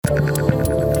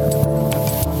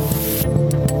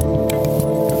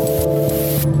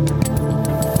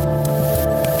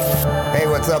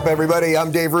What's up, everybody?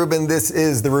 I'm Dave Rubin. This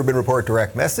is the Rubin Report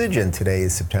Direct Message, and today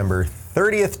is September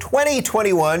 30th,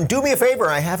 2021. Do me a favor,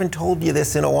 I haven't told you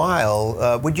this in a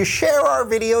while. Would you share our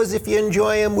videos if you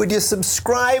enjoy them? Would you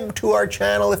subscribe to our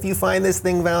channel if you find this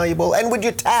thing valuable? And would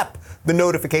you tap the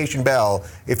notification bell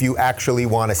if you actually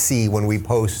want to see when we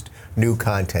post new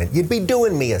content? You'd be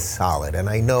doing me a solid, and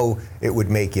I know it would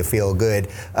make you feel good.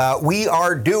 We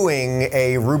are doing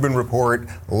a Rubin Report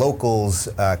Locals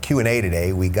Q&A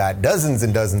today. We got dozens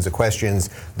and dozens of questions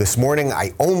this morning.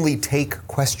 I only take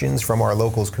questions from our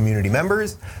Locals community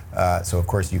members. So, of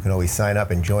course, you can always sign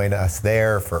up and join us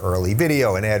there for early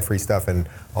video and ad-free stuff and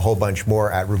a whole bunch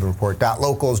more at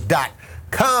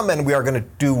rubinreport.locals.com. And we are going to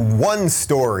do one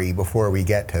story before we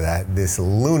get to that. This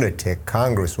lunatic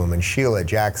Congresswoman, Sheila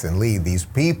Jackson Lee. These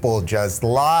people just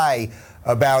lie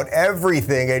about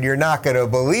everything, and you're not going to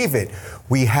believe it.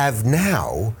 We have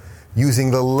now,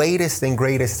 using the latest and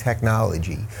greatest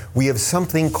technology, we have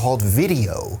something called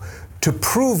video to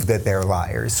prove that they're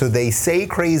liars. So they say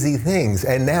crazy things,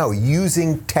 and now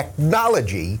using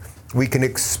technology, we can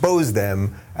expose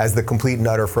them as the complete and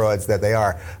utter frauds that they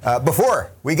are.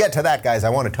 Before we get to that, guys, I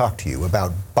want to talk to you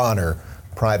about Bonner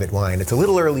Private Wine. It's a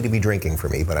little early to be drinking for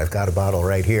me, but I've got a bottle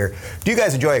right here. Do you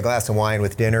guys enjoy a glass of wine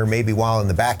with dinner, maybe while in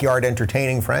the backyard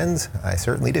entertaining friends? I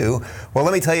certainly do. Well,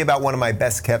 let me tell you about one of my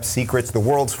best kept secrets, the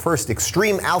world's first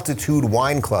extreme altitude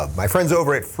wine club. My friends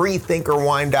over at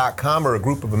freethinkerwine.com are a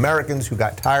group of Americans who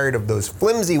got tired of those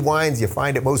flimsy wines you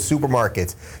find at most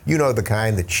supermarkets. You know the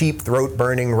kind, the cheap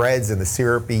throat-burning reds and the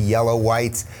syrupy yellow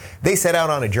whites. They set out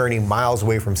on a journey miles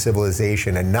away from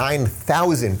civilization and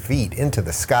 9,000 feet into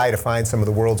the sky to find some of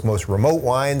the world's most remote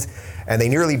wines, and they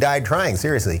nearly died trying,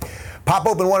 seriously. Pop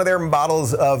open one of their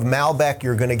bottles of Malbec,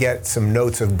 you're gonna get some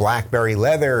notes of blackberry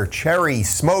leather, cherry,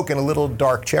 smoke, and a little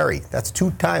dark cherry. That's 2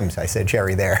 times I said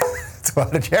cherry there. It's a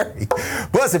lot of cherry.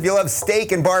 Plus, if you love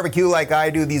steak and barbecue like I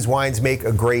do, these wines make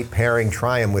a great pairing.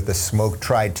 Try them with the smoked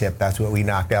tri-tip. That's what we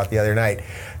knocked out the other night.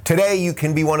 Today, you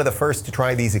can be one of the first to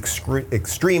try these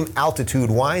extreme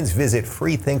altitude wines. Visit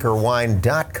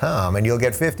freethinkerwine.com and you'll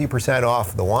get 50%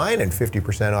 off the wine and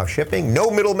 50% off shipping.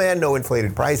 No middleman, no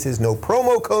inflated prices, no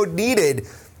promo code needed.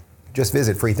 Just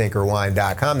visit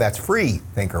freethinkerwine.com. That's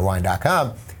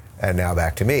freethinkerwine.com. And now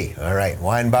back to me. All right,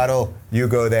 wine bottle, you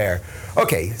go there.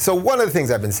 Okay, so one of the things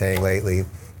I've been saying lately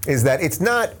is that it's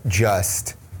not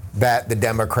just that the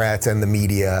Democrats and the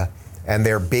media and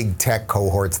their big tech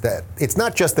cohorts, that it's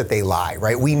not just that they lie,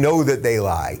 right? We know that they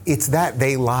lie. It's that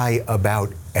they lie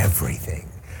about everything.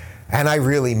 And I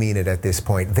really mean it at this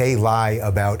point. They lie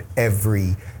about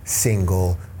every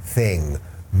single thing.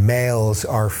 Males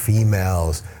are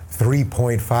females.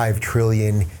 3.5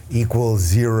 trillion equals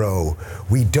 0.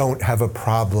 We don't have a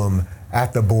problem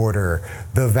at the border.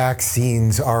 The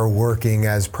vaccines are working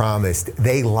as promised.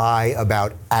 They lie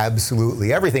about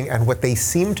absolutely everything. And what they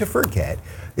seem to forget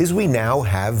is we now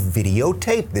have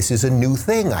videotape. This is a new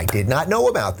thing. I did not know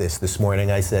about this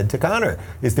morning. I said to Connor,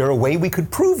 is there a way we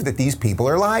could prove that these people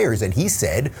are liars? And he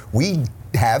said, we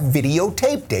have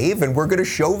videotape, Dave, and we're going to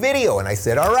show video. And I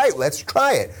said, all right, let's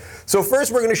try it. So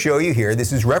first we're going to show you here,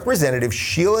 this is Representative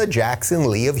Sheila Jackson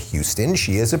Lee of Houston.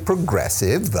 She is a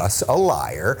progressive, thus a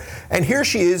liar. And here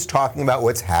she is talking about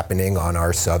what's happening on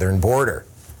our southern border.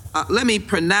 Let me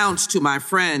pronounce to my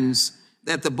friends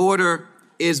that the border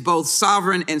is both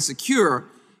sovereign and secure.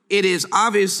 It is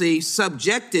obviously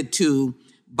subjected to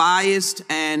biased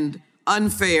and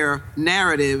unfair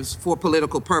narratives for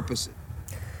political purposes.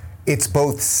 It's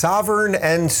both sovereign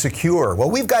and secure. Well,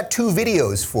 we've got 2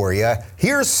 videos for you.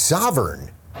 Here's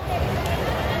sovereign.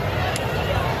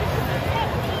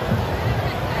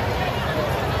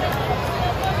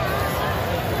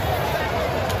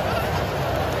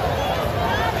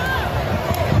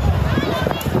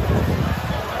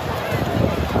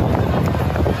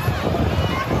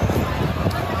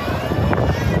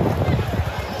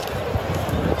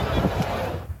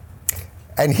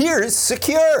 And here's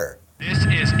secure. This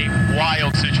is a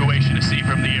wild situation to see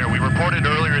from the air. We reported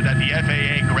earlier that the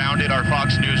FAA grounded our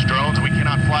Fox News drones. We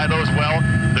cannot fly those well.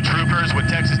 The troopers with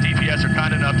Texas DPS are kind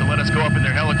enough to let us go up in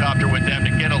their helicopter with them to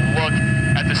get a look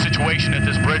at the situation at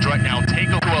this bridge right now.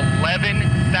 Take them to 11,000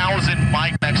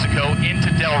 miles Mexico into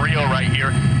Del Rio right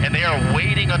here, and they are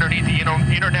waiting underneath the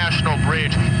international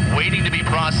bridge, waiting to be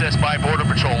processed by Border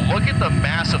Patrol. Look at the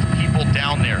mass of people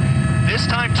down there. This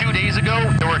time 2 days ago,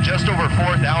 there were just over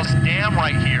 4,000 dam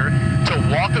right here to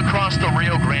walk across the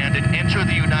Rio Grande and enter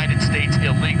the United States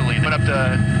illegally. Put up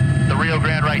the Rio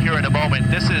Grande right here in a moment.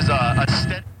 This is a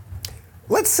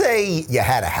Let's say you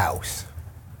had a house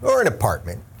or an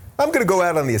apartment. I'm going to go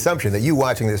out on the assumption that you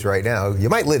watching this right now, you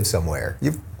might live somewhere.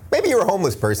 Maybe you're a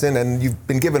homeless person and you've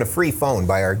been given a free phone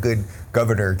by our good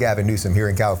Governor Gavin Newsom here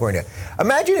in California.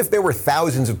 Imagine if there were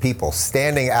thousands of people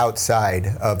standing outside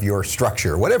of your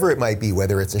structure, whatever it might be,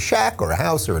 whether it's a shack or a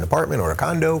house or an apartment or a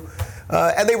condo,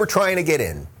 and they were trying to get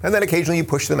in. And then occasionally you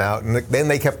push them out, and then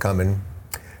they kept coming.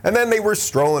 And then they were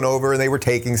strolling over and they were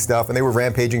taking stuff and they were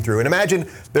rampaging through. And imagine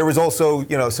there was also,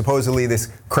 supposedly this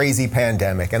crazy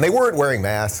pandemic and they weren't wearing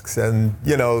masks and,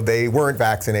 they weren't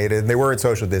vaccinated and they weren't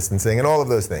social distancing and all of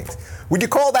those things. Would you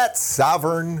call that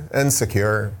sovereign and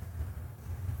secure?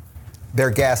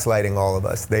 They're gaslighting all of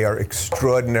us. They are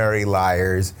extraordinary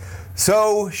liars.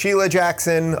 So, Sheila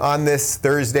Jackson, on this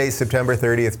Thursday, September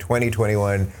 30th,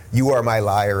 2021, you are my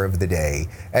liar of the day.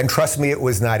 And trust me, it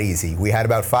was not easy. We had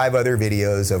about 5 other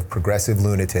videos of progressive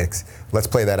lunatics. Let's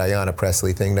play that Ayanna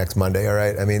Pressley thing next Monday, all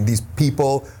right? I mean, these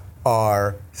people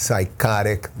are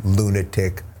psychotic,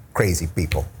 lunatic, crazy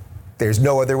people. There's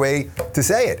no other way to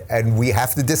say it, and we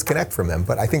have to disconnect from them.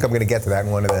 But I think I'm going to get to that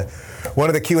in one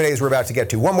of the Q&As we're about to get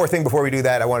to. One more thing before we do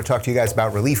that, I want to talk to you guys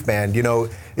about Relief Band.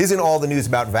 Isn't all the news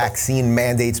about vaccine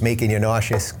mandates making you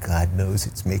nauseous? God knows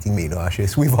it's making me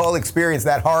nauseous. We've all experienced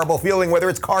that horrible feeling, whether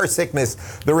it's car sickness,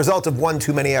 the result of one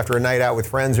too many after a night out with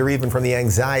friends, or even from the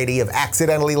anxiety of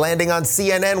accidentally landing on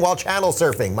CNN while channel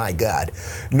surfing. My God.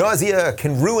 Nausea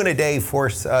can ruin a day,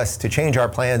 force us to change our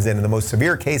plans, and in the most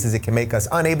severe cases, it can make us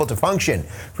unable to function.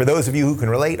 For those of you who can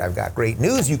relate, I've got great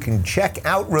news. You can check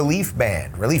out Relief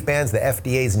Band. Relief Band's the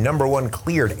FDA's #1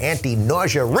 cleared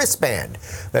anti-nausea wristband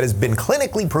that has been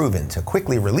clinically proven to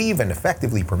quickly relieve and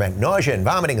effectively prevent nausea and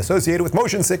vomiting associated with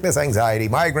motion sickness, anxiety,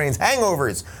 migraines,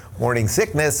 hangovers, morning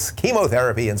sickness,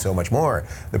 chemotherapy, and so much more.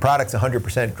 The product's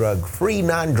 100% drug-free,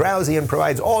 non-drowsy, and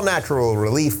provides all-natural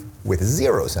relief with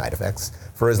 0 side effects.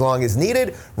 For as long as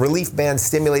needed, Relief Band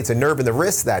stimulates a nerve in the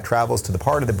wrist that travels to the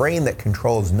part of the brain that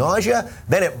controls nausea.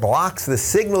 Then it blocks the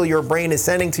signal your brain is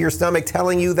sending to your stomach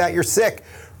telling you that you're sick.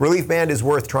 Relief Band is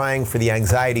worth trying for the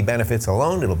anxiety benefits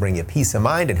alone. It'll bring you peace of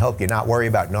mind and help you not worry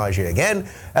about nausea again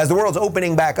as the world's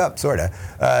opening back up, sorta.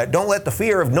 Don't let the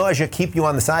fear of nausea keep you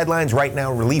on the sidelines. Right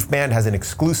now, Relief Band has an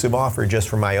exclusive offer just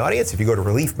for my audience. If you go to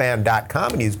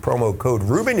reliefband.com and use promo code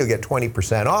Rubin, you'll get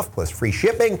 20% off plus free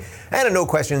shipping and a no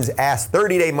questions asked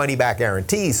 30-day money-back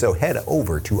guarantee. So head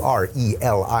over to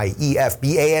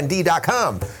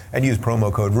reliefband.com and use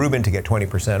promo code Rubin to get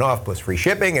 20% off plus free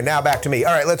shipping. And now back to me.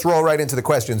 All right, let's roll right into the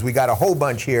questions. We got a whole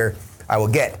bunch here. I will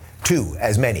get to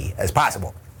as many as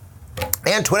possible.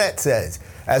 Antoinette says,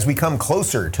 as we come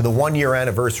closer to the 1-year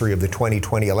anniversary of the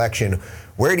 2020 election,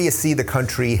 where do you see the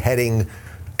country heading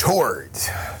towards?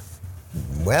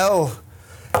 Well,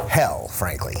 hell,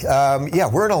 frankly.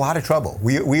 We're in a lot of trouble.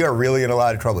 We are really in a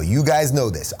lot of trouble. You guys know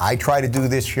this. I try to do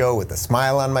this show with a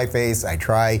smile on my face. I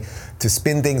try to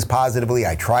spin things positively.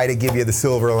 I try to give you the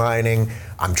silver lining.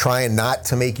 I'm trying not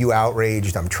to make you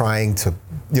outraged. I'm trying to,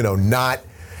 not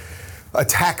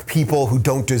attack people who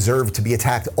don't deserve to be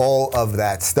attacked, all of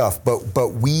that stuff. But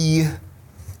we're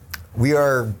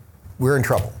in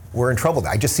trouble. We're in trouble.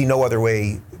 I just see no other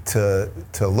way to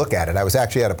look at it. I was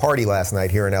actually at a party last night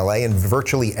here in LA, and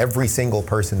virtually every single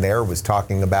person there was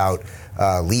talking about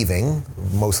leaving,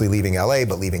 mostly leaving LA,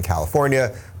 but leaving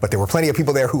California. But there were plenty of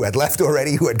people there who had left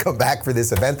already, who had come back for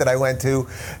this event that I went to,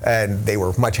 and they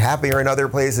were much happier in other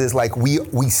places. Like we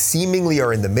seemingly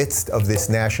are in the midst of this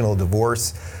national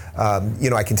divorce.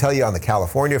 I can tell you on the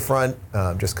California front,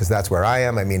 just because that's where I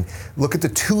am. I mean, look at the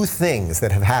 2 things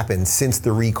that have happened since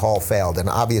the recall failed, and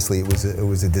obviously it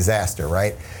was a disaster,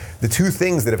 right? The 2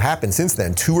 things that have happened since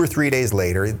then, 2 or 3 days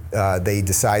later, they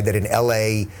decide that in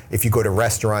LA, if you go to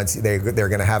restaurants, they're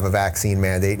going to have a vaccine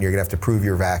mandate and you're going to have to prove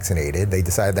you're vaccinated. They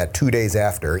decided that 2 days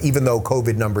after, even though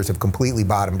COVID numbers have completely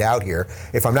bottomed out here.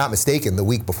 If I'm not mistaken, the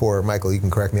week before, Michael, you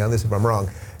can correct me on this if I'm wrong,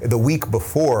 the week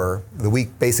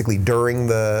basically during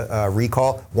the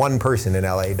recall, 1 person in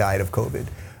LA died of COVID.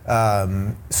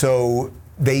 So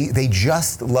they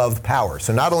just love power.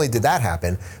 So not only did that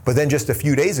happen, but then just a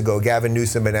few days ago, Gavin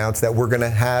Newsom announced that we're going to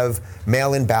have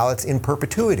mail-in ballots in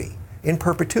perpetuity.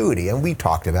 And we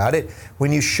talked about it.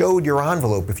 When you showed your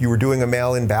envelope, if you were doing a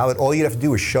mail-in ballot, all you'd have to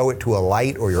do was show it to a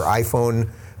light or your iPhone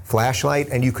flashlight,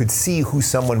 and you could see who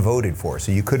someone voted for.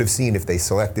 So you could have seen if they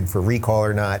selected for recall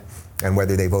or not, and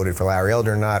whether they voted for Larry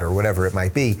Elder or not, or whatever it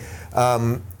might be.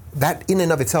 That in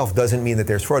and of itself doesn't mean that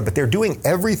there's fraud, but they're doing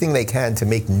everything they can to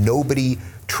make nobody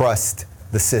trust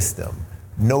the system.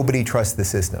 Nobody trusts the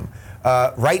system.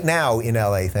 Right now in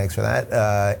LA, thanks for that,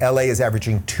 LA is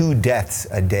averaging 2 deaths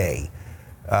a day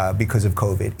because of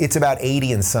COVID. It's about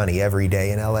 80 and sunny every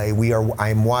day in LA.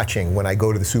 I'm watching when I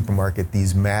go to the supermarket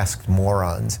these masked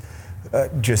morons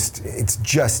It's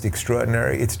just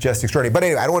extraordinary. It's just extraordinary. But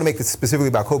anyway, I don't want to make this specifically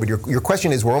about COVID. Your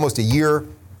question is, we're almost a year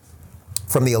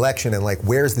from the election, and like,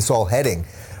 where's this all heading?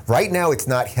 Right now, it's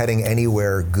not heading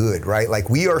anywhere good, right? Like,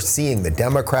 we are seeing the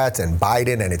Democrats and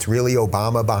Biden, and it's really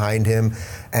Obama behind him,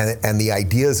 and the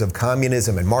ideas of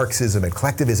communism and Marxism and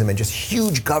collectivism and just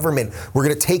huge government. We're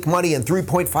going to take money and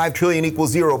 3.5 trillion equals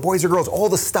zero, boys or girls, all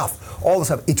the stuff.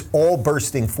 It's all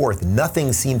bursting forth.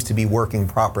 Nothing seems to be working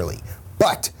properly.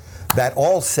 But that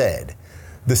all said,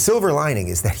 the silver lining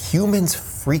is that humans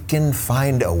freaking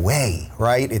find a way,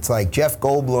 right? It's like Jeff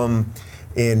Goldblum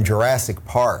in Jurassic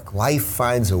Park. Life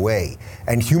finds a way.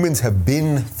 And humans have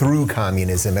been through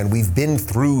communism, and we've been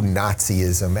through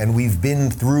Nazism, and we've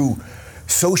been through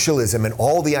socialism and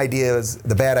all the ideas,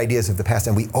 the bad ideas of the past,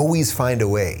 and we always find a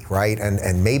way, right?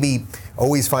 And maybe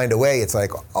always find a way, it's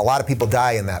like a lot of people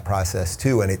die in that process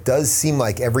too, and it does seem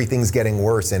like everything's getting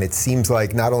worse, and it seems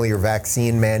like not only are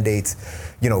vaccine mandates,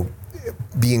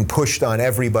 being pushed on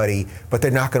everybody, but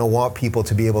they're not going to want people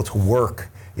to be able to work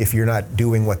if you're not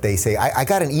doing what they say. I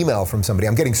got an email from somebody.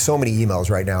 I'm getting so many emails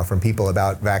right now from people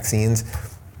about vaccines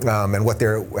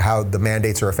and how the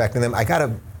mandates are affecting them. I got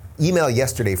an email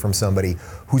yesterday from somebody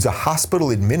who's a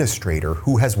hospital administrator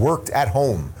who has worked at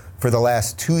home for the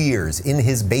last 2 years in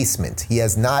his basement. He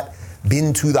has not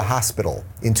been to the hospital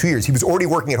in 2 years. He was already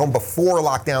working at home before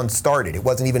lockdown started. It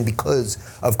wasn't even because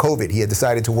of COVID. He had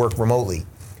decided to work remotely.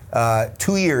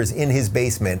 2 years in his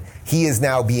basement, he is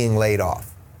now being laid off.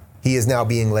 He is now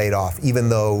being laid off, even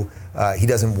though he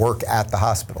doesn't work at the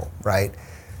hospital, right?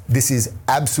 This is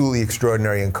absolutely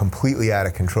extraordinary and completely out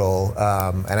of control.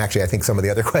 And actually, I think some of the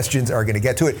other questions are going to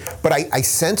get to it. But I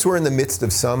sense we're in the midst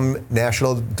of some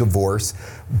national divorce.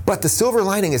 But the silver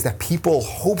lining is that people,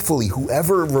 hopefully,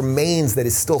 whoever remains that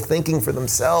is still thinking for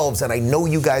themselves, and I know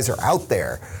you guys are out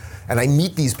there, and I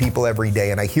meet these people every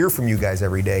day, and I hear from you guys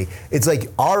every day. It's like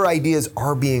our ideas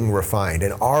are being refined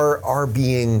and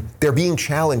they're being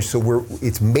challenged. So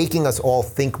it's making us all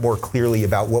think more clearly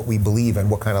about what we believe and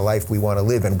what kind of life we want to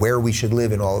live and where we should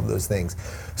live and all of those things.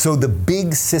 So the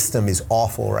big system is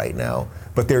awful right now,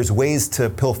 but there's ways to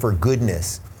pilfer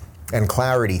goodness and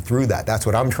clarity through that. That's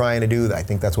what I'm trying to do. I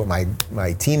think that's what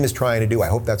my team is trying to do. I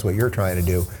hope that's what you're trying to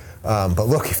do. But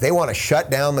look, if they want to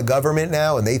shut down the government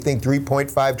now and they think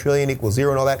 3.5 trillion equals zero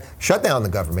and all that, shut down the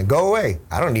government. Go away.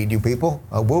 I don't need you people.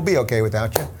 We'll be okay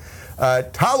without you.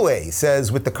 Talway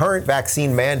says, with the current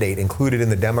vaccine mandate included in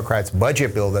the Democrats'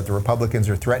 budget bill that the Republicans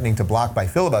are threatening to block by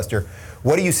filibuster,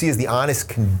 what do you see as the honest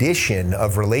condition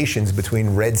of relations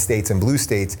between red states and blue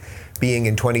states being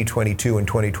in 2022 and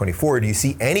 2024? Do you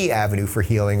see any avenue for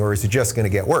healing, or is it just going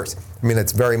to get worse? I mean,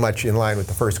 that's very much in line with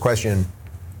the first question.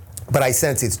 But I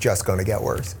sense it's just going to get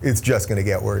worse. It's just going to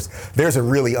get worse. There's a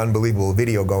really unbelievable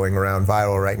video going around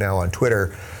viral right now on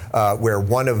Twitter where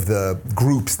one of the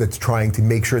groups that's trying to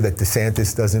make sure that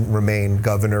DeSantis doesn't remain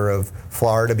governor of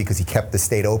Florida because he kept the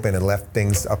state open and left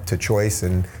things up to choice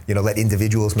and let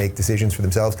individuals make decisions for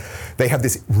themselves. They have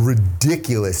this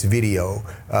ridiculous video.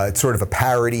 It's sort of a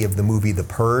parody of the movie The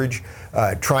Purge,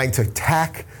 trying to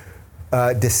attack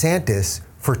DeSantis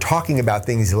for talking about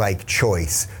things like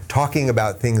choice, talking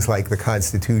about things like the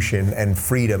Constitution and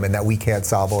freedom, and that we can't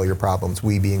solve all your problems,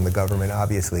 we being the government,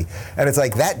 obviously. And it's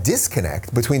like that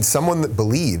disconnect between someone that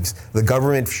believes the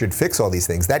government should fix all these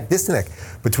things, that disconnect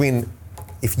between,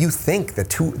 if you think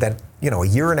that a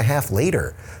year and a half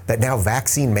later, that now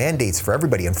vaccine mandates for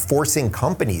everybody and forcing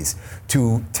companies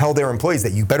to tell their employees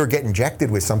that you better get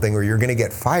injected with something or you're going to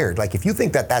get fired. Like, if you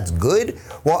think that that's good,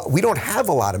 well, we don't have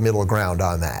a lot of middle ground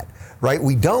on that. Right?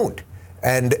 We don't.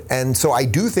 And so I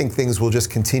do think things will just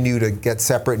continue to get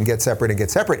separate and get separate and get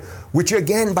separate, which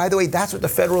again, by the way, that's what the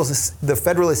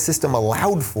federalist system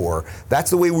allowed for.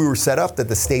 That's the way we were set up, that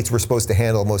the states were supposed to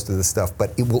handle most of the stuff.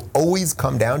 But it will always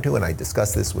come down to, and I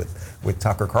discussed this with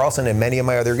Tucker Carlson and many of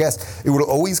my other guests, it will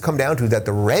always come down to that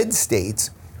the red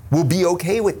states will be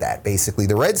okay with that, basically.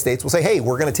 The red states will say, hey,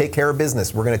 we're going to take care of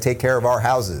business. We're going to take care of our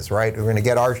houses, right? We're going to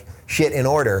get our shit in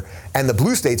order. And the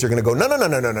blue states are going to go,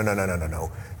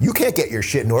 no. You can't get your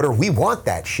shit in order. We want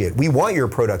that shit. We want your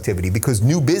productivity, because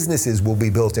new businesses will be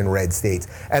built in red states.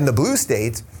 And the blue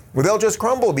states, well, they'll just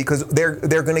crumble because they're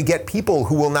going to get people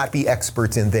who will not be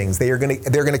experts in things. They're going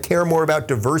to care more about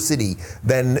diversity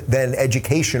than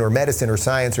education or medicine or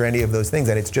science or any of those things.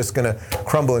 And it's just going to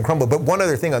crumble and crumble. But one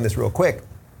other thing on this real quick,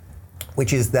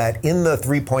 which is that in the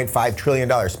 $3.5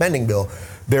 trillion spending bill,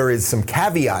 there is some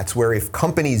caveats where if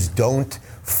companies don't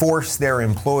force their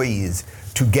employees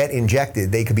to get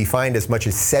injected, they could be fined as much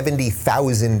as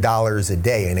 $70,000 a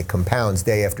day, and it compounds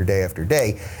day after day after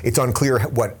day. It's unclear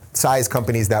what size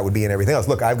companies that would be and everything else.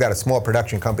 Look, I've got a small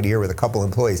production company here with a couple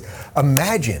employees.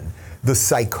 Imagine the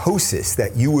psychosis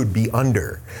that you would be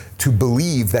under to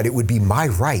believe that it would be my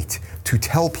right to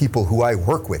tell people who I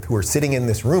work with, who are sitting in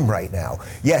this room right now,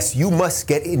 yes, you must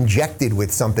get injected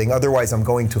with something, otherwise I'm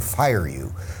going to fire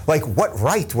you. Like, what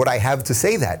right would I have to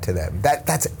say that to them?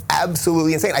 That's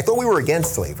absolutely insane. I thought we were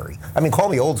against slavery. I mean, call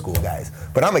me old school, guys,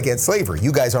 but I'm against slavery.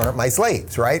 You guys aren't my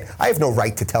slaves, right? I have no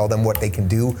right to tell them what they can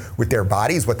do with their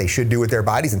bodies, what they should do with their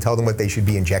bodies, and tell them what they should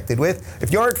be injected with.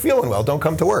 If you aren't feeling well, don't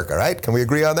come to work, all right? Can we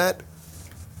agree on that?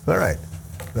 All right,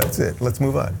 that's it. Let's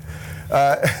move on.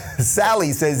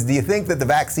 Sally says, do you think that the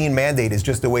vaccine mandate is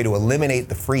just a way to eliminate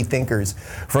the free thinkers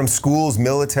from schools,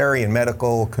 military, and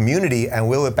medical community, and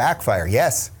will it backfire?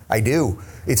 Yes, I do.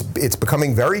 It's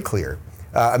becoming very clear.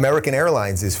 American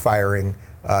Airlines is firing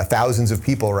thousands of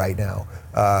people right now.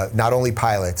 Not only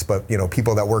pilots, but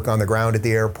people that work on the ground at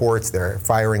the airports. They're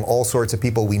firing all sorts of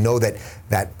people. We know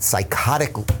that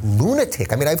psychotic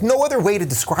lunatic. I mean, I have no other way to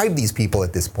describe these people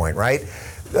at this point, right?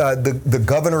 The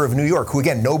governor of New York, who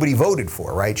again nobody voted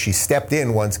for, right? She stepped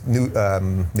in once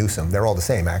Newsom. They're all the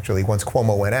same actually. Once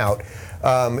Cuomo went out,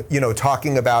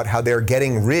 talking about how they're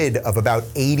getting rid of about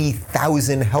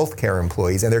 80,000 healthcare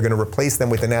employees, and they're going to replace them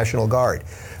with the National Guard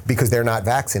because they're not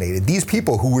vaccinated. These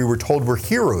people who we were told were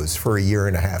heroes for a year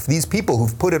and a half, these people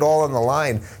who've put it all on the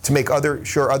line to make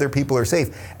sure other people are safe,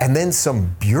 and then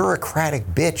some bureaucratic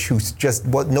bitch who's just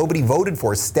what nobody voted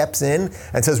for steps in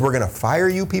and says, we're going to fire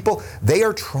you people. They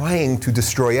are trying to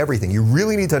destroy everything. You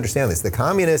really need to understand this. The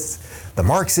communists, the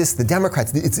Marxists, the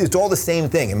Democrats, it's all the same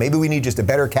thing, and maybe we need just a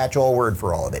better catch-all word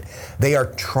for all of it. They are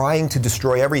trying to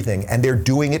destroy everything, and they're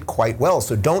doing it quite well.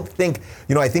 So don't think,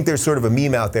 I think there's sort of a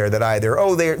meme out there that either,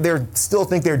 they still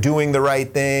think they're doing the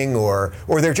right thing, or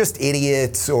they're just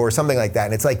idiots, or something like that.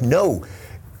 And it's like, no,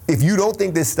 if you don't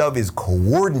think this stuff is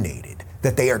coordinated,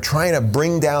 that they are trying to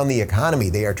bring down the economy,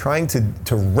 they are trying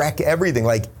to wreck everything,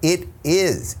 like it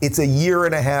is. It's a year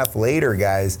and a half later,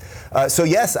 guys. So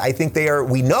yes, I think they are,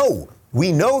 we know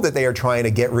that they are trying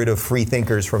to get rid of free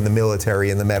thinkers from the military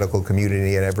and the medical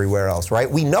community and everywhere else, right?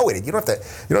 We know it. You don't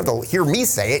have to hear me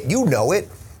say it. You know it.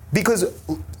 Because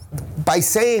by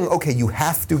saying, okay, you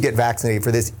have to get vaccinated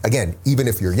for this, again, even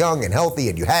if you're young and healthy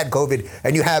and you had COVID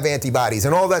and you have antibodies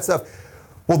and all that stuff,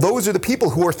 well, those are the people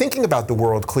who are thinking about the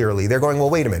world clearly. They're going, well,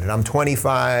 wait a minute, I'm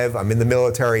 25, I'm in the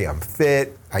military, I'm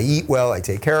fit, I eat well, I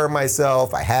take care of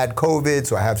myself, I had COVID,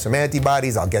 so I have some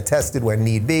antibodies, I'll get tested when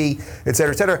need be, et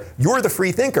cetera, et cetera. You're the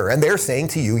free thinker, and they're saying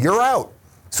to you, you're out.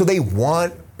 So they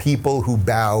want people who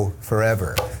bow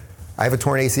forever. I have a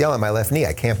torn ACL in my left knee,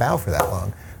 I can't bow for that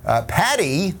long.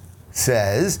 Patty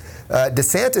says,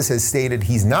 DeSantis has stated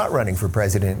he's not running for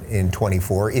president in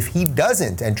 24. If he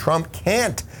doesn't, and Trump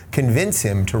can't convince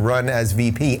him to run as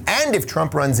VP, and if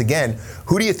Trump runs again,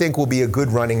 who do you think will be a good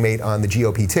running mate on the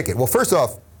GOP ticket? Well, first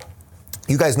off,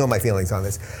 you guys know my feelings on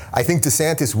this. I think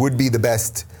DeSantis would be the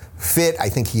best fit. I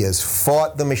think he has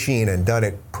fought the machine and done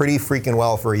it pretty freaking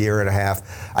well for a year and a half.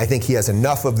 I think he has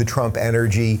enough of the Trump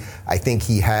energy. I think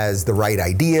he has the right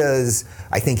ideas.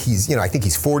 I think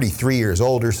he's 43 years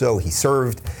old or so. He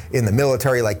served in the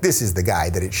military. Like, this is the guy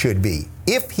that it should be.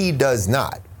 If he does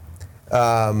not,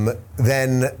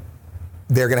 then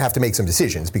they're going to have to make some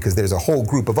decisions, because there's a whole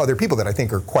group of other people that I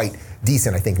think are quite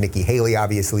decent. I think Nikki Haley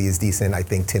obviously is decent. I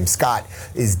think Tim Scott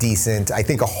is decent. I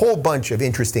think a whole bunch of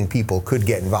interesting people could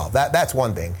get involved. That's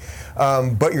one thing.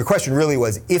 But your question really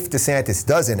was, if DeSantis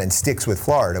doesn't and sticks with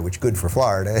Florida, which good for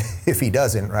Florida if he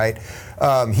doesn't, right?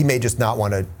 He may just not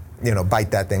want to,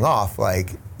 bite that thing off.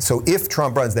 So if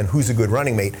Trump runs, then who's a good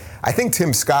running mate? I think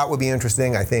Tim Scott would be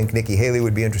interesting. I think Nikki Haley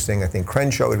would be interesting. I think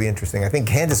Crenshaw would be interesting. I think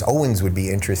Candace Owens would be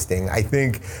interesting. I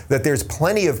think that there's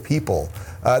plenty of people.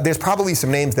 There's probably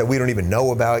some names that we don't even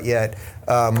know about yet.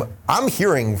 I'm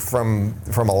hearing from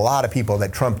a lot of people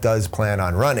that Trump does plan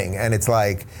on running. And it's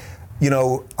like,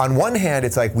 on one hand,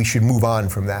 it's like we should move on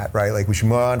from that, right? Like we should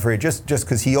move on for it just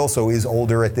because he also is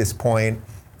older at this point.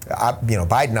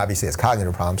 Biden obviously has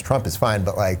cognitive problems. Trump is fine,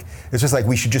 but it's just like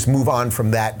we should just move on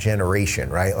from that generation,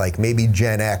 right? Like maybe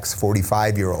Gen X,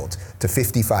 45-year-olds to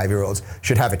 55-year-olds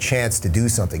should have a chance to do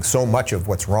something. So much of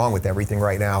what's wrong with everything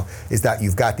right now is that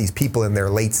you've got these people in their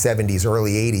late 70s,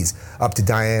 early 80s, up to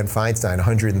Dianne Feinstein,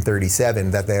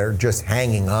 137, that they're just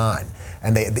hanging on.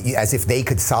 And as if they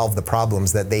could solve the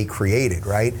problems that they created,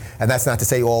 right? And that's not to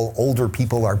say all older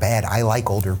people are bad. I like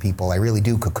older people. I really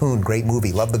do. Cocoon, great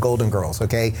movie. Love the Golden Girls,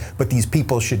 okay? But these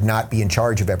people should not be in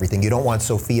charge of everything. You don't want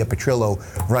Sophia Petrillo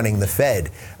running the Fed.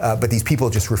 But these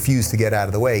people just refuse to get out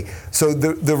of the way. So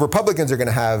the Republicans are going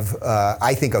to have,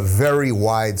 I think, a very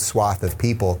wide swath of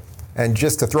people. And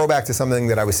just to throw back to something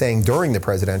that I was saying during the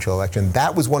presidential election,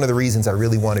 that was one of the reasons I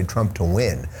really wanted Trump to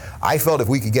win. I felt if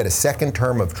we could get a second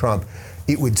term of Trump,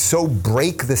 it would so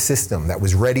break the system that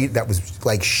was ready, that was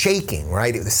like shaking,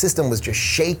 right? The system was just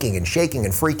shaking and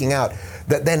freaking out,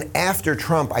 that then after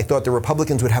Trump, I thought the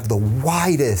Republicans would have the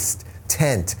widest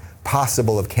tent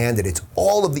possible of candidates.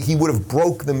 He would have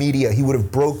broke the media, he would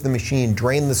have broke the machine,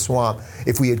 drained the swamp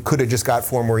if we could have just got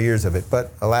 4 more years of it.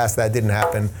 But alas, that didn't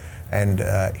happen. And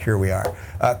here we are.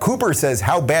 Cooper says,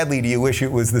 how badly do you wish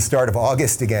it was the start of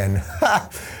August again?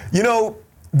 You know,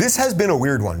 this has been a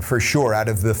weird one for sure. Out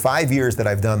of the 5 years that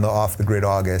I've done the Off the Grid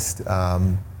August,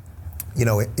 you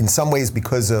know, in some ways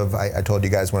because of, I told you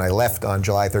guys when I left on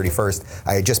July 31st,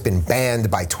 I had just been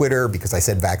banned by Twitter because I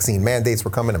said vaccine mandates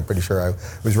were coming. I'm pretty sure I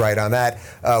was right on that.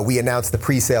 We announced the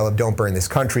pre-sale of Don't Burn This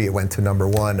Country. It went to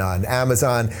 #1 on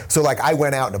Amazon. So like I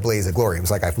went out in a blaze of glory. It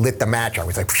was like I lit the match. I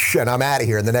was like, and I'm out of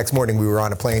here. And the next morning we were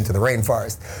on a plane to the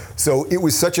rainforest. So it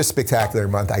was such a spectacular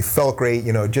month. I felt great.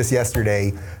 You know, just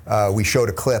yesterday we showed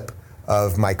a clip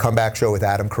of my comeback show with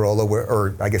Adam Carolla,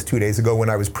 or I guess 2 days ago, when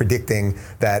I was predicting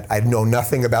that I'd know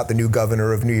nothing about the new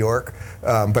governor of New York,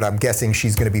 but I'm guessing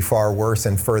she's going to be far worse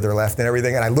and further left and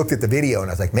everything. And I looked at the video and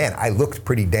I was like, man, I looked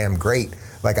pretty damn great.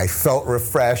 Like I felt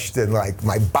refreshed and like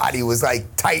my body was like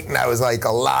tight and I was like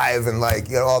alive and like,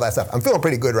 you know, all that stuff. I'm feeling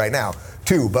pretty good right now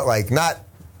too, but like not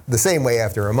the same way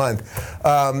after a month.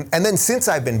 And then since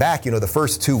I've been back, you know, the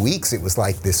first 2 weeks, it was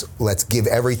like this, let's give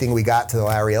everything we got to the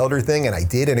Larry Elder thing. And I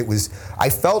did. And it was, I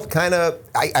felt kind of,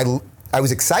 I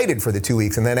was excited for the 2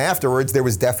 weeks. And then afterwards, there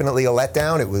was definitely a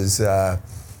letdown. It was,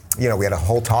 you know, we had a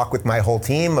whole talk with my whole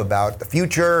team about the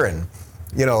future. And,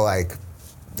 you know, like,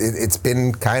 it's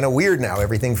been kind of weird now.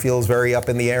 Everything feels very up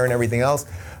in the air and everything else.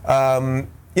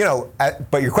 You know,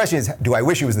 but your question is, do I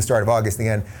wish it was the start of August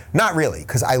again? Not really,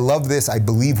 because I love this. I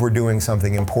believe we're doing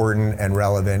something important and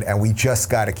relevant, and we just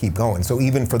got to keep going. So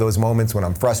even for those moments when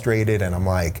I'm frustrated and I'm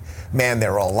like, man,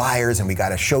 they're all liars and we got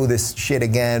to show this shit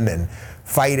again and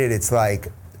fight it, it's like,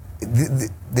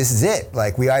 this is it.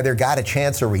 Like, we either got a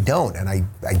chance or we don't, and I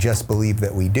just believe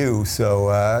that we do.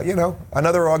 So, you know,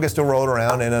 another August will roll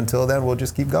around, and until then, we'll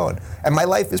just keep going. And my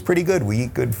life is pretty good. We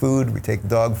eat good food. We take the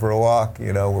dog for a walk.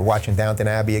 You know, we're watching Downton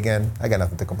Abbey again. I got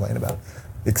nothing to complain about,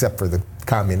 except for the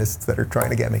communists that are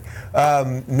trying to get me.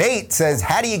 Nate says,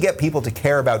 how do you get people to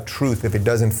care about truth if it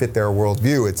doesn't fit their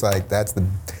worldview? It's like, that's the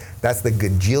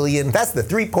gajillion, that's the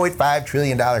 $3.5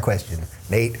 trillion question,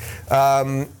 Nate.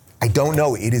 I don't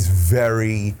know. It is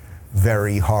very,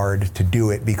 very hard to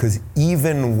do it, because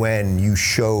even when you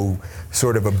show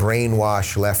sort of a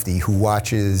brainwashed lefty who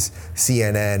watches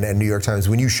CNN and New York Times,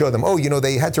 when you show them, oh, you know,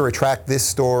 they had to retract this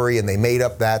story and they made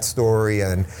up that story,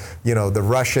 and, you know, the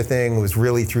Russia thing was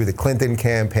really through the Clinton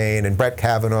campaign, and Brett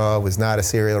Kavanaugh was not a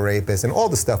serial rapist, and all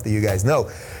the stuff that you guys know.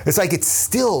 It's like,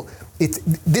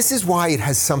 this is why it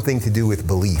has something to do with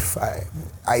belief.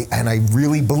 And I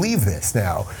really believe this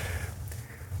now.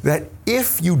 That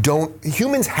if you don't,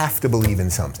 humans have to believe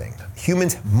in something.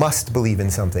 Humans must believe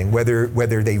in something,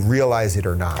 whether they realize it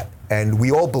or not. And we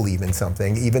all believe in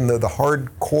something, even though the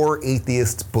hardcore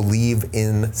atheists believe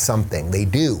in something. They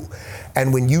do.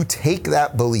 And when you take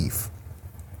that belief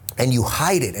and you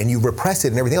hide it and you repress it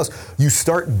and everything else, you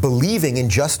start believing in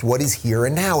just what is here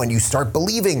and now. And you start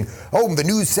believing, oh, the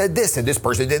news said this and this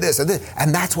person did this and this.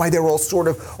 And that's why they're all sort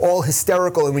of all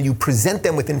hysterical. And when you present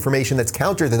them with information that's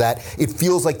counter to that, it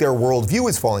feels like their worldview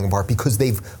is falling apart, because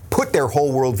they've put their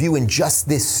whole worldview in just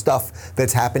this stuff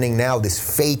that's happening now,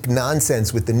 this fake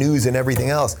nonsense with the news and everything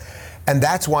else. And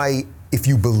that's why if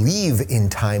you believe in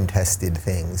time-tested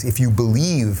things, if you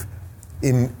believe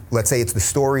in, let's say it's the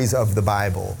stories of the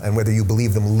Bible, and whether you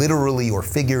believe them literally or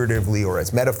figuratively or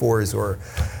as metaphors or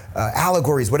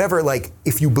allegories, whatever, like,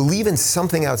 if you believe in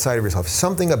something outside of yourself,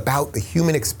 something about the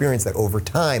human experience, that over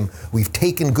time we've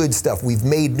taken good stuff, we've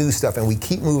made new stuff, and we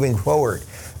keep moving forward.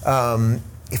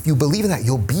 If you believe in that,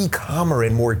 you'll be calmer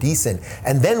and more decent.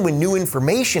 And then when new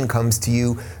information comes to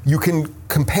you, you can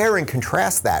compare and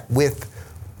contrast that with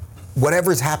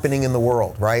whatever's happening in the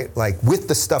world, right? Like with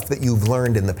the stuff that you've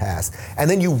learned in the past. And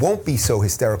then you won't be so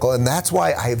hysterical. And that's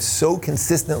why I have so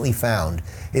consistently found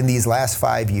in these last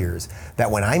 5 years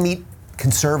that when I meet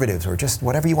conservatives, or just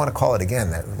whatever you want to call it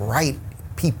again, that right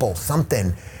people,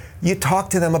 something, you talk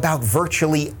to them about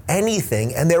virtually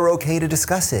anything and they're okay to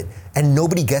discuss it. And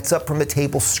nobody gets up from the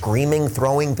table screaming,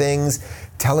 throwing things,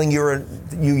 telling you're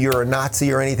a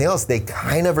Nazi or anything else. They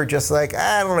kind of are just like,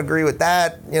 I don't agree with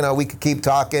that. You know, we could keep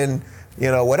talking, you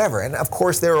know, whatever. And of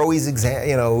course, there are always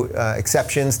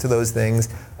exceptions to those things.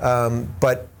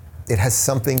 But it has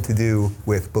something to do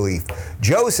with belief.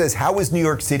 Joe says, how is New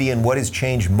York City and what has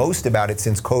changed most about it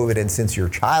since COVID and since your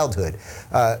childhood?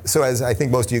 So as I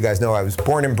think most of you guys know, I was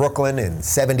born in Brooklyn in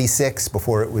 '76,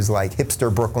 before it was like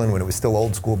hipster Brooklyn, when it was still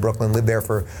old school Brooklyn. Lived there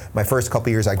for my first couple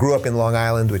years. I grew up in Long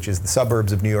Island, which is the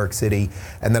suburbs of New York City.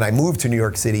 And then I moved to New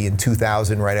York City in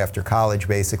 2000, right after college,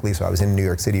 basically. So I was in New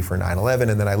York City for 9/11,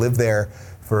 and then I lived there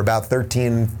for about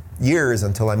 13 years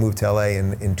until I moved to LA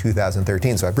in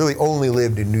 2013. So I've really only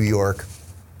lived in New York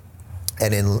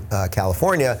and in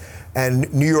California.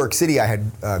 And New York City, I had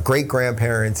great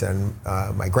grandparents, and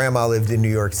my grandma lived in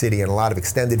New York City, and a lot of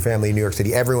extended family in New York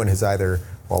City. Everyone has either,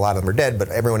 well, a lot of them are dead, but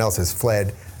everyone else has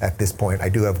fled at this point. I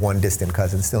do have one distant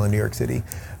cousin still in New York City.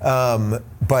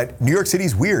 But New York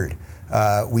City's weird.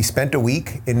 We spent a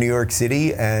week in New York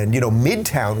City, and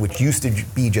Midtown, which used to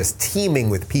be just teeming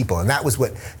with people, and that was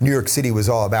what New York City was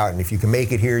all about. And if you can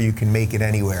make it here, you can make it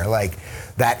anywhere. Like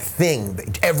that thing,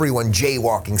 everyone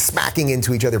jaywalking, smacking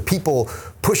into each other, people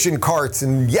pushing carts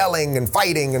and yelling and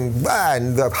fighting, and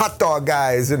the hot dog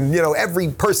guys, and every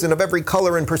person of every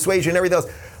color and persuasion, everything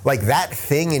else. Like that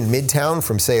thing in Midtown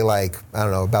from, say, like, I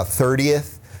don't know, about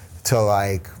 30th to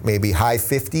like maybe high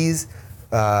 50s.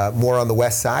 More on the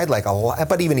west side, like a lot,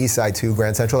 but even east side too,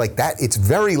 Grand Central, like that. It's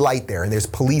very light there, and there's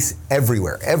police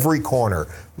everywhere, every corner,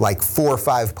 like 4 or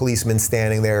 5 policemen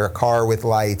standing there, a car with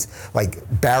lights, like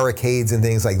barricades and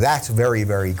things like that's very,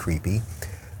 very creepy.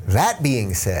 That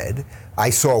being said, I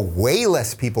saw way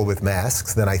less people with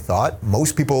masks than I thought.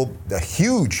 Most people, a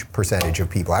huge percentage of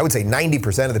people, I would say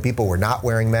 90% of the people were not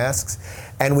wearing masks.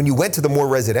 And when you went to the more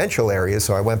residential areas,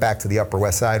 so I went back to the Upper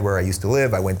West Side where I used to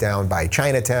live, I went down by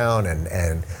Chinatown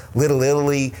and Little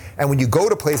Italy. And when you go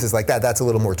to places like that, that's a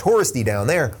little more touristy down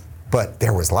there, but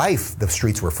there was life. The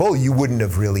streets were full. You wouldn't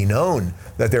have really known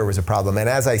that there was a problem. And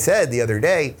as I said the other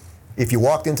day, if you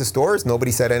walked into stores,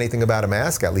 nobody said anything about a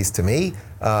mask, at least to me.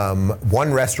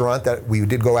 One restaurant that we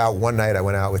did go out one night, I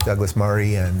went out with Douglas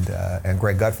Murray and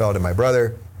Greg Gutfeld and my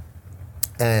brother,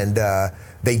 and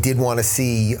they did want to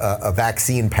see a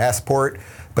vaccine passport,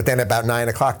 but then about 9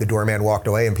 o'clock, the doorman walked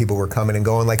away and people were coming and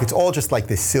going. Like, it's all just like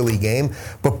this silly game.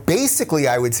 But basically,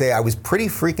 I would say I was pretty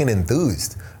freaking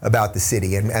enthused about the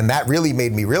city, and that really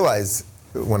made me realize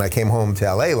when I came home to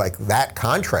LA, like that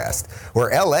contrast, where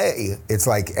LA, it's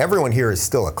like everyone here is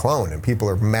still a clone and people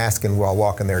are masking while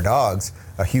walking their dogs,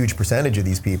 a huge percentage of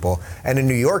these people. And in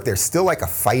New York, there's still like a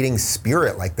fighting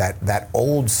spirit, like that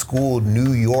old school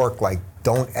New York, like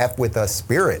don't F with us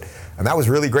spirit. And that was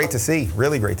really great to see,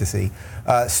 really great to see.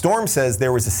 Storm says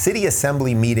there was a city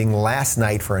assembly meeting last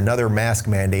night for another mask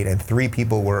mandate and 3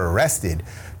 people were arrested.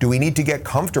 Do we need to get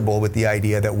comfortable with the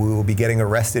idea that we will be getting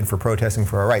arrested for protesting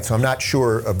for our rights? So I'm not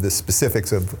sure of the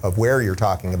specifics of where you're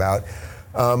talking about,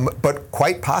 but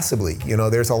quite possibly.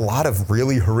 There's a lot of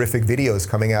really horrific videos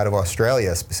coming out of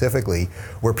Australia specifically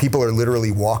where people are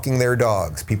literally walking their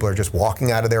dogs. People are just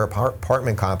walking out of their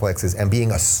apartment complexes and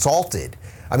being assaulted.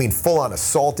 I mean, full on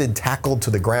assaulted, tackled to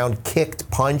the ground,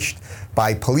 kicked, punched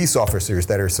by police officers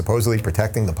that are supposedly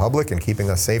protecting the public and keeping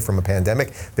us safe from a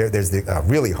pandemic. There's the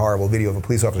really horrible video of a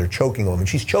police officer choking a woman.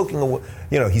 He's choking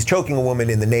a woman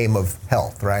in the name of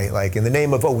health, right? Like in the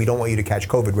name of, we don't want you to catch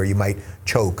COVID where you might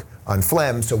choke on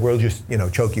phlegm, so we'll just,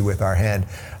 choke you with our hand.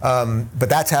 But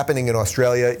that's happening in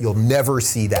Australia. You'll never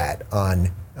see that on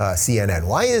CNN.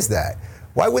 Why is that?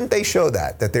 Why wouldn't they show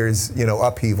that there's,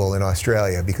 upheaval in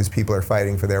Australia because people are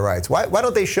fighting for their rights? Why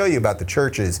don't they show you about the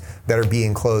churches that are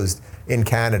being closed in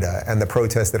Canada and the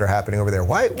protests that are happening over there?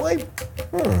 Why?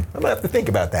 I'm gonna have to think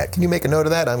about that. Can you make a note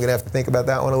of that? I'm gonna have to think about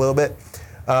that one a little bit.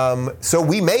 So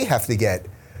we may have to get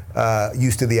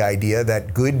used to the idea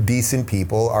that good, decent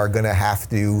people are gonna have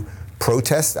to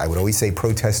protest. I would always say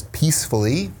protest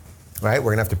peacefully, right?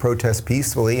 We're gonna have to protest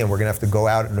peacefully and we're gonna have to go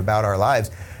out and about our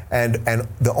lives. And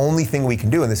the only thing we can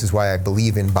do, and this is why I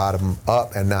believe in bottom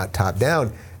up and not top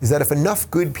down, is that if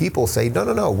enough good people say,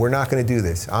 no, we're not going to do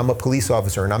this. I'm a police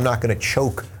officer and I'm not going to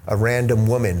choke a random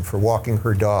woman for walking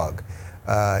her dog.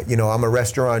 I'm a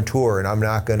restaurateur and I'm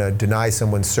not going to deny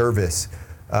someone service,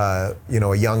 a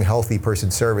young, healthy person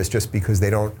service just because they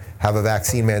don't have a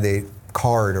vaccine mandate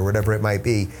card or whatever it might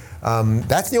be.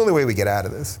 That's the only way we get out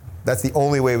of this. That's the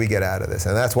only way we get out of this.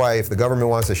 And that's why if the government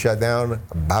wants to shut down,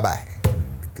 bye-bye.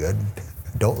 Good.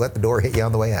 Don't let the door hit you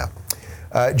on the way out.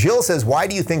 Jill says, why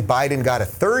do you think Biden got a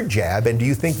 3rd jab, and do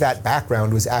you think that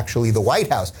background was actually the White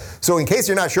House? So in case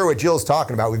you're not sure what Jill's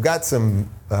talking about, we've got some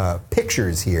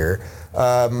pictures here.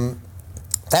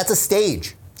 That's a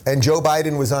stage, and Joe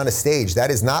Biden was on a stage.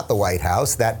 That is not the White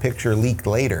House. That picture leaked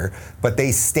later, but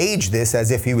they staged this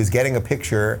as if he was getting a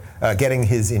picture, getting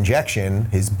his injection,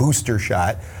 his booster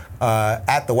shot,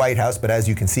 at the White House, but as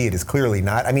you can see, it is clearly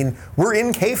not. I mean, we're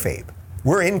in kayfabe.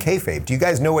 We're in kayfabe. Do you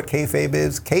guys know what kayfabe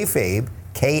is? Kayfabe,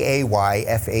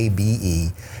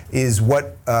 Kayfabe, is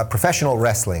what professional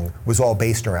wrestling was all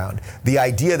based around. The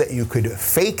idea that you could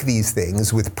fake these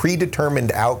things with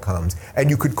predetermined outcomes, and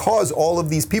you could cause all of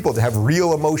these people to have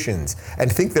real emotions and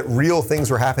think that real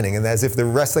things were happening, and as if the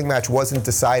wrestling match wasn't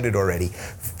decided already.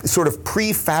 Sort of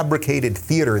prefabricated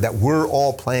theater that we're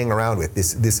all playing around with,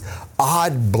 this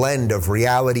odd blend of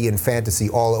reality and fantasy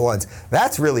all at once.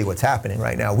 That's really what's happening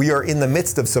right now. We are in the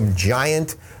midst of some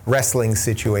giant wrestling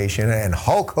situation, and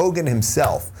Hulk Hogan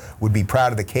himself would be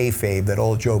proud of the kayfabe that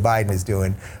old Joe Biden is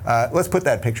doing. Let's put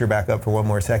that picture back up for one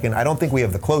more second. I don't think we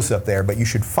have the close-up there, but you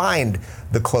should find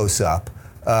the close-up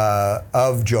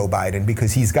of Joe Biden,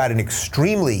 because he's got an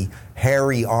extremely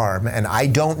hairy arm, and I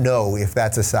don't know if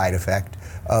that's a side effect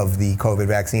of the COVID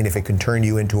vaccine, if it can turn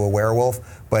you into a werewolf,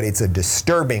 but it's a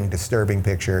disturbing, disturbing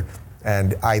picture,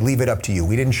 and I leave it up to you.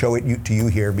 We didn't show it to you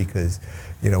here because,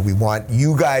 you know, we want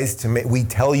you guys to we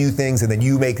tell you things and then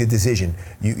you make the decision.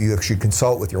 You should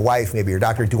consult with your wife, maybe your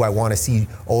doctor. Do I want to see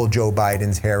old Joe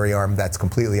Biden's hairy arm? That's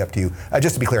completely up to you.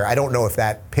 Just to be clear, I don't know if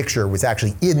that picture was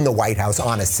actually in the White House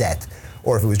on a set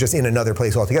or if it was just in another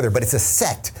place altogether, but it's a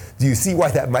set. Do you see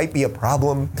why that might be a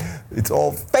problem? It's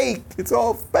all fake. It's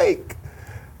all fake.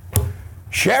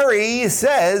 Sherry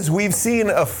says, we've seen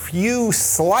a few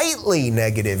slightly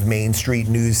negative Main Street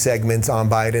news segments on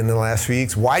Biden in the last few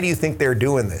weeks. Why do you think they're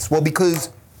doing this? Well, because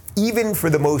even for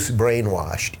the most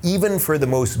brainwashed, even for the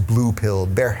most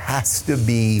blue-pilled, there has to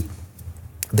be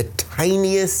the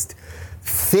tiniest,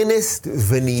 thinnest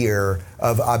veneer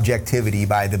of objectivity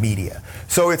by the media.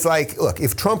 So it's like, look,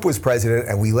 if Trump was president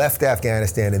and we left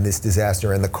Afghanistan in this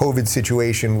disaster and the COVID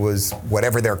situation was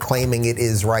whatever they're claiming it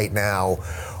is right now,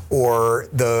 or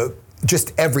the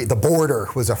border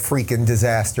was a freaking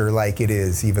disaster like it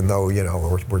is, even though, you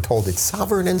know, we're told it's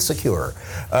sovereign and secure.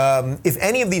 If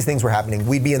any of these things were happening,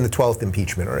 we'd be in the 12th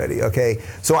impeachment already, okay?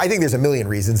 So I think there's a million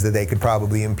reasons that they could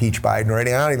probably impeach Biden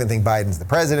already. I don't even think Biden's the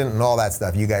president and all that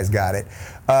stuff. You guys got it.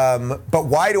 But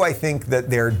why do I think that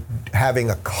they're having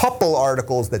a couple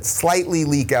articles that slightly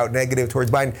leak out negative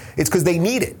towards Biden? It's because they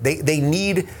need it. They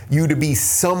need you to be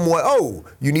somewhat,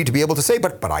 you need to be able to say,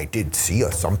 but I did see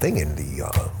something in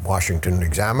the Washington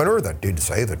Examiner that did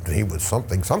say that he was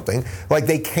something. Like,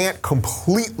 they can't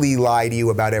completely lie to you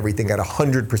about everything at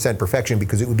 100% perfection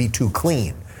because it would be too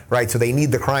clean. Right, so they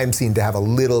need the crime scene to have a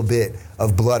little bit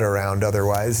of blood around,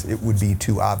 otherwise it would be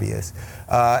too obvious.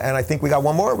 And I think we got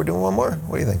one more. We're doing one more.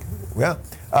 What do you think? Yeah.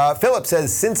 Philip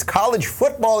says, since college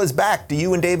football is back, do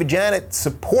you and David Janet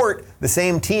support the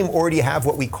same team, or do you have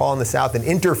what we call in the South an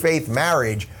interfaith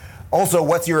marriage? Also,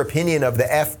 what's your opinion of the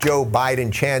F Joe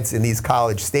Biden chants in these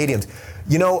college stadiums?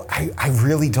 You know, I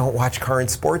really don't watch current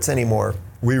sports anymore.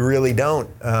 We really don't.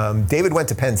 David went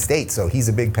to Penn State, so he's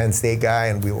a big Penn State guy,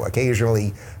 and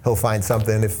he'll find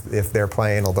something if they're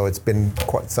playing, although it's been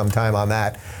quite some time on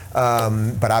that.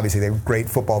 But obviously, they're a great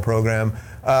football program.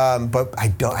 But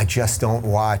I just don't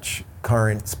watch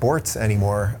current sports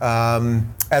anymore.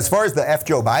 As far as the F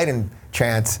Joe Biden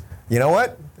chants, you know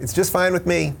what? It's just fine with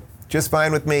me. Just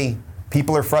fine with me.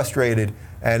 People are frustrated,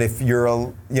 and if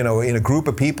you're in a group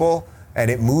of people and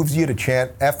it moves you to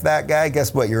chant F that guy,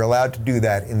 guess what? You're allowed to do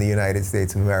that in the United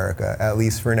States of America, at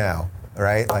least for now, all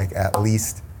right? Like, at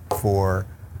least for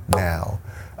now.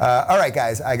 All right,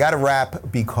 guys, I got to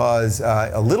wrap because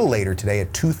a little later today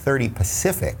at 2:30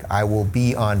 Pacific, I will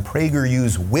be on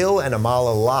PragerU's Will and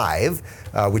Amala Live,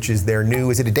 which is their new,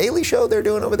 is it a daily show they're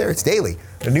doing over there? It's daily.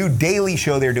 A new daily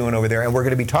show they're doing over there, and we're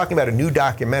going to be talking about a new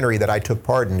documentary that I took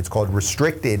part in. It's called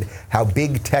Restricted, How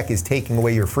Big Tech is Taking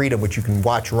Away Your Freedom, which you can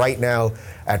watch right now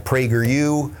at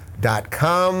PragerU.com,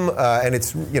 and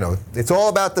it's all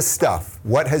about the stuff.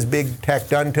 What has big tech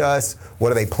done to us? What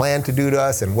do they plan to do to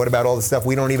us? And what about all the stuff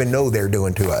we don't even know they're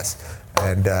doing to us?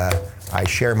 And I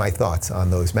share my thoughts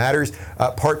on those matters.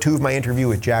 Part 2 of my interview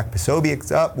with Jack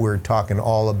Posobiec's up. We're talking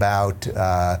all about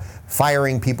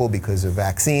firing people because of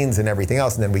vaccines and everything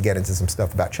else, and then we get into some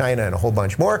stuff about China and a whole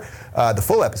bunch more. The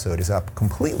full episode is up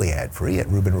completely ad-free at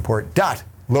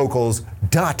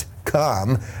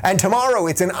rubinreport.locals.com. And tomorrow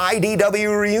it's an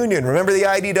IDW reunion. Remember the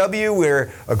IDW,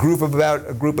 where a group of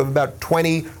about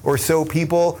 20 or so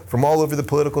people from all over the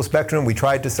political spectrum, we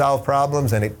tried to solve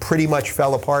problems and it pretty much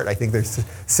fell apart. I think there's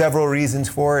several reasons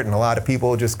for it, and a lot of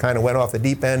people just kind of went off the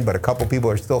deep end, but a couple people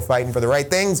are still fighting for the right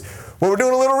things. Well, we're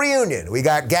doing a little reunion. We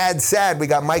got Gad Saad, we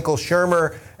got Michael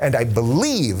Shermer, and I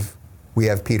believe we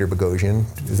have Peter Boghossian.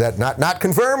 Is that not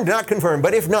confirmed? Not confirmed,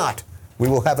 but if not, we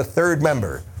will have a third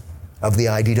member of the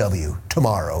IDW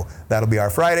tomorrow. That'll be our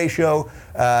Friday show.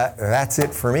 That's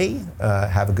it for me.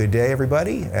 Have a good day,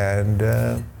 everybody. And,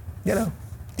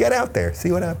 get out there.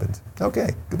 See what happens.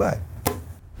 Okay, goodbye.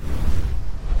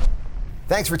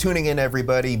 Thanks for tuning in,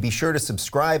 everybody. Be sure to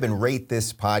subscribe and rate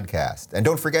this podcast. And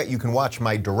don't forget, you can watch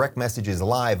my direct messages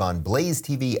live on Blaze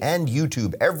TV and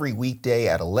YouTube every weekday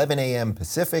at 11 a.m.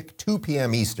 Pacific, 2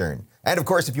 p.m. Eastern. And of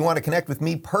course, if you want to connect with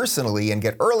me personally and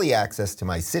get early access to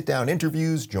my sit-down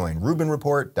interviews, join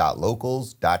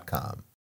RubinReport.locals.com.